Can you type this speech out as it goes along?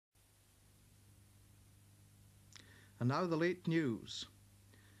And now the late news.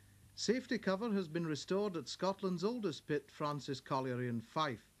 Safety cover has been restored at Scotland's oldest pit, Francis Colliery in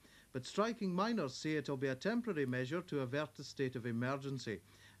Fife, but striking miners say it will be a temporary measure to avert a state of emergency,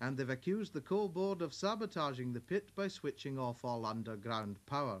 and they've accused the coal board of sabotaging the pit by switching off all underground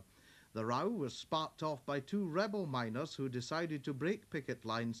power. The row was sparked off by two rebel miners who decided to break picket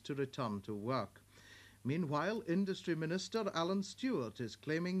lines to return to work. Meanwhile, Industry Minister Alan Stewart is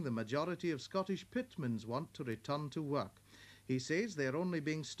claiming the majority of Scottish pitmen want to return to work. He says they are only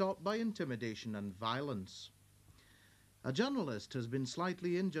being stopped by intimidation and violence. A journalist has been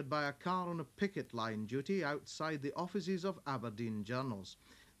slightly injured by a car on a picket line duty outside the offices of Aberdeen Journals.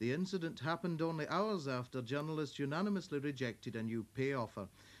 The incident happened only hours after journalists unanimously rejected a new pay offer,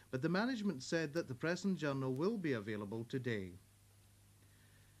 but the management said that the Press and Journal will be available today.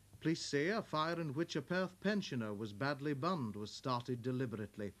 Police say a fire in which a Perth pensioner was badly burned was started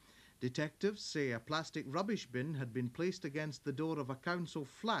deliberately. Detectives say a plastic rubbish bin had been placed against the door of a council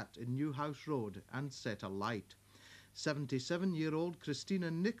flat in Newhouse Road and set alight. 77-year-old Christina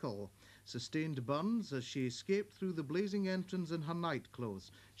Nicol sustained burns as she escaped through the blazing entrance in her night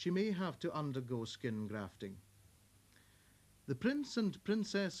clothes. She may have to undergo skin grafting. The Prince and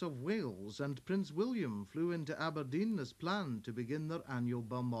Princess of Wales and Prince William flew into Aberdeen as planned to begin their annual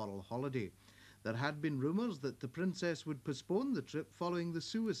Balmoral holiday. There had been rumours that the Princess would postpone the trip following the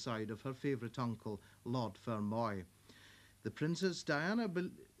suicide of her favourite uncle, Lord Fermoy. The Princess Diana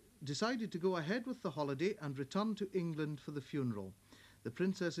decided to go ahead with the holiday and return to England for the funeral. The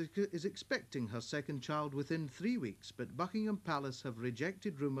Princess is expecting her second child within 3 weeks, but Buckingham Palace have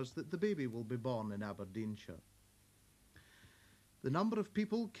rejected rumours that the baby will be born in Aberdeenshire. The number of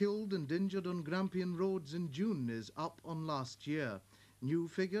people killed and injured on Grampian roads in June is up on last year. New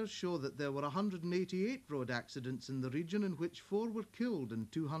figures show that there were 188 road accidents in the region, in which 4 were killed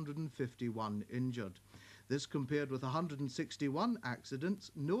and 251 injured. This compared with 161 accidents,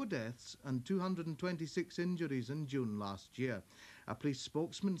 no deaths and 226 injuries in June last year. A police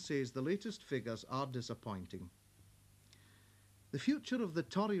spokesman says the latest figures are disappointing. The future of the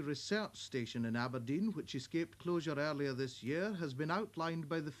Torry Research Station in Aberdeen, which escaped closure earlier this year, has been outlined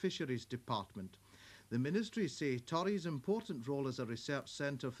by the Fisheries Department. The ministry say Torry's important role as a research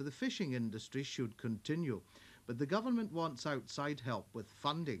centre for the fishing industry should continue, but the government wants outside help with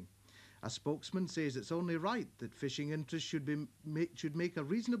funding. A spokesman says it's only right that fishing interests should make a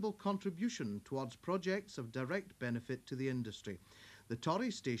reasonable contribution towards projects of direct benefit to the industry. The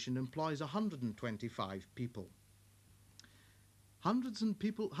Torry station employs 125 people. Hundreds of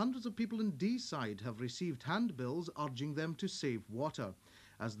people in Deeside have received handbills urging them to save water.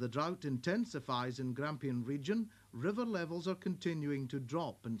 As the drought intensifies in Grampian region, river levels are continuing to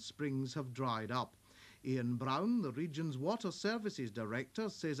drop and springs have dried up. Ian Brown, the region's Water Services Director,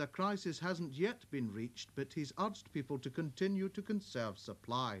 says a crisis hasn't yet been reached, but he's urged people to continue to conserve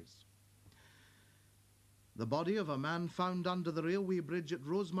supplies. The body of a man found under the railway bridge at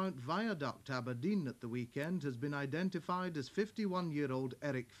Rosemount Viaduct, Aberdeen, at the weekend has been identified as 51-year-old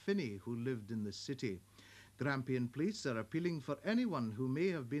Eric Finney, who lived in the city. Grampian police are appealing for anyone who may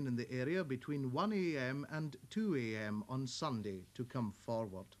have been in the area between 1 a.m. and 2 a.m. on Sunday to come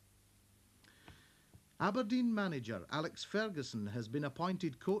forward. Aberdeen manager Alex Ferguson has been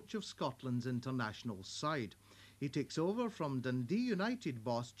appointed coach of Scotland's international side. He takes over from Dundee United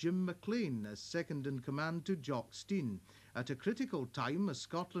boss Jim McLean as second-in-command to Jock Stein at a critical time as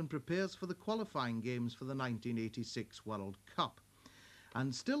Scotland prepares for the qualifying games for the 1986 World Cup.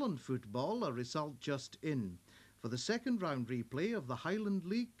 And still on football, a result just in. For the second-round replay of the Highland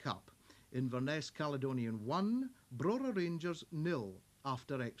League Cup, Inverness Caledonian 1, Brora Rangers 0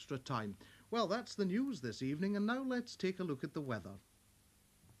 after extra time. Well, that's the news this evening, and now let's take a look at the weather.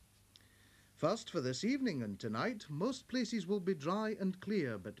 First, for this evening and tonight, most places will be dry and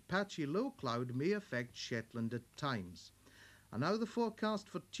clear, but patchy low cloud may affect Shetland at times. And now the forecast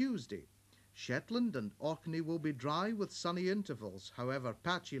for Tuesday. Shetland and Orkney will be dry with sunny intervals. However,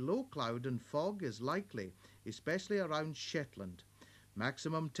 patchy low cloud and fog is likely, especially around Shetland.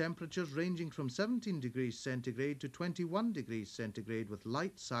 Maximum temperatures ranging from 17 degrees centigrade to 21 degrees centigrade with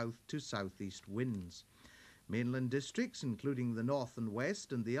light south to southeast winds. Mainland districts, including the north and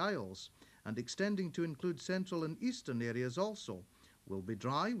west and the Isles, and extending to include central and eastern areas also, will be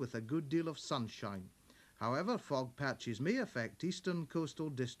dry with a good deal of sunshine. However, fog patches may affect eastern coastal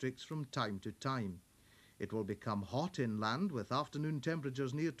districts from time to time. It will become hot inland with afternoon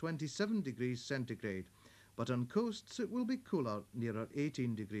temperatures near 27 degrees centigrade, but on coasts it will be cooler, nearer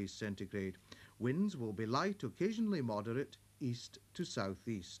 18 degrees centigrade. Winds will be light, occasionally moderate, east to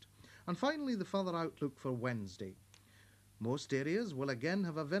southeast. And finally, the further outlook for Wednesday. Most areas will again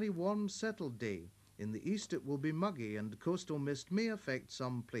have a very warm, settled day. In the east it will be muggy and coastal mist may affect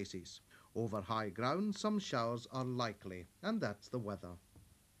some places. Over high ground some showers are likely, and that's the weather.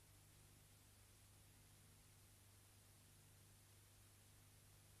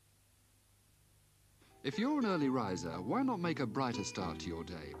 If you're an early riser, why not make a brighter start to your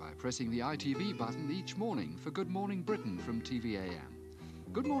day by pressing the ITV button each morning for Good Morning Britain from TVAM.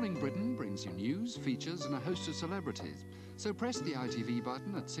 Good Morning Britain brings you news, features and a host of celebrities. So press the ITV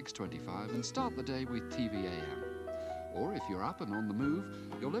button at 6:25 and start the day with TVAM. Or if you're up and on the move,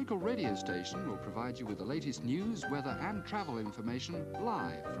 your local radio station will provide you with the latest news, weather and travel information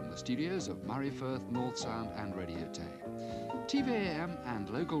live from the studios of Murray Firth, North Sound and Radio Tay. TVAM and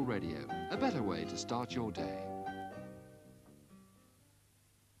local radio, a better way to start your day.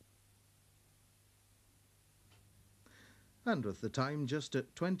 And with the time just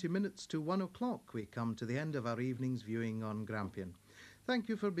at 20 minutes to 1 o'clock, we come to the end of our evening's viewing on Grampian. Thank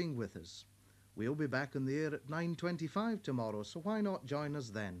you for being with us. We'll be back on the air at 9:25 tomorrow, so why not join us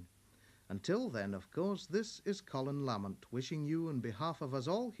then? Until then, of course, this is Colin Lamont, wishing you on behalf of us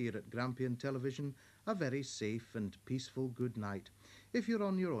all here at Grampian Television a very safe and peaceful good night. If you're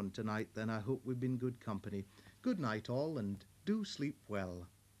on your own tonight, then I hope we've been good company. Good night all, and do sleep well.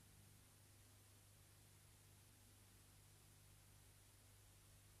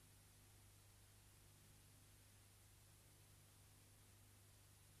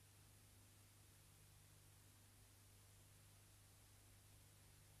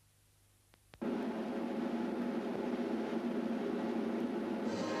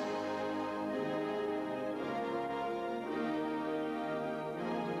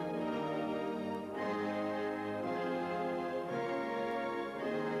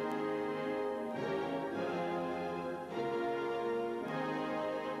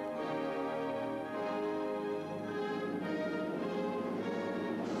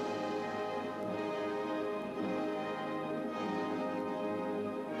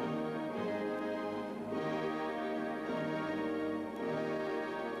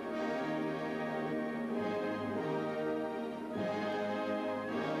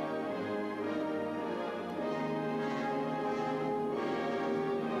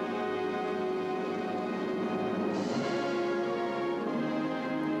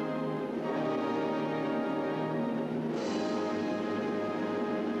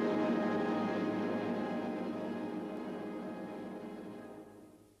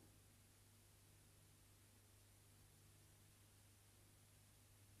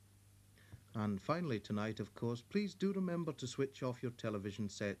 And finally tonight, of course, please do remember to switch off your television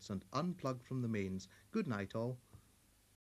sets and unplug from the mains. Good night all.